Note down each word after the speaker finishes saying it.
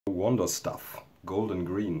Wonder Stuff, Golden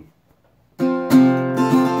Green. She's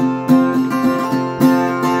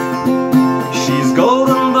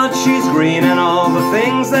golden but she's green, and all the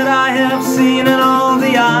things that I have seen, and all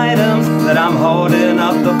the items that I'm holding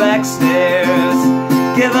up the back stairs.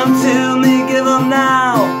 Give them to me, give them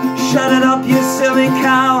now. Shut it up, you silly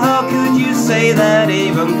cow. How could you say that,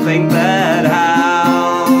 even think that,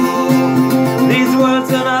 how? These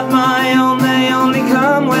words are not my own, they only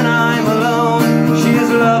come when I'm alone. She is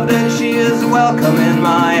loved and she is welcome in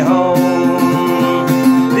my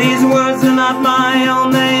home. These words are not my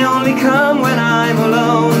own, they only come when I'm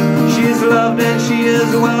alone. She is loved and she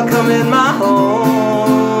is welcome in my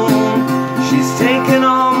home. She's taken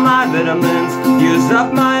all my vitamins, used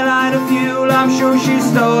up my lighter fuel. I'm sure she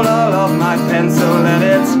stole all of my pencil lead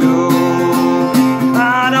at school.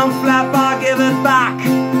 I don't flap, I give it back,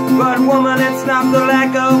 but woman, it's not the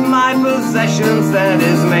lack of my possessions that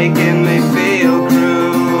is making me feel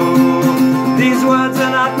cruel. These words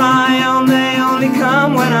are not my own, they only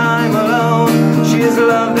come when I'm alone. She is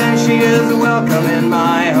loved and she is welcome in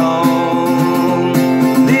my home.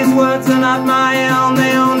 These words are not my own,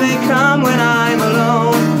 they only come when I'm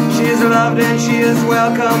alone. She is loved and she is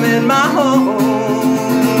welcome in my home.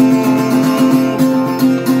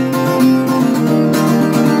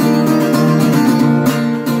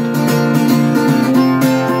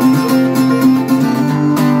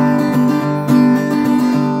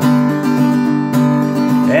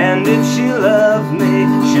 And if she loved me,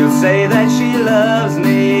 she'll say that she loves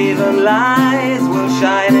me. Even lies will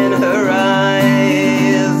shine in her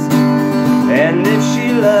eyes. And if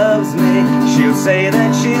she loves me, she'll say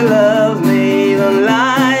that she loves me. Even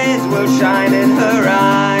lies will shine in her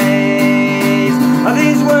eyes.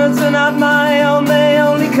 These words are not my own, they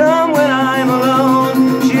only come when I'm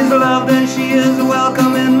alone. She is loved and she is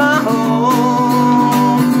welcome in my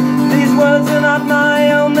home. These words are not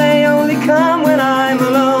my own, they only come when I'm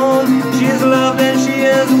alone. She is loved and she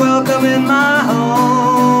is welcome in my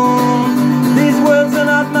home.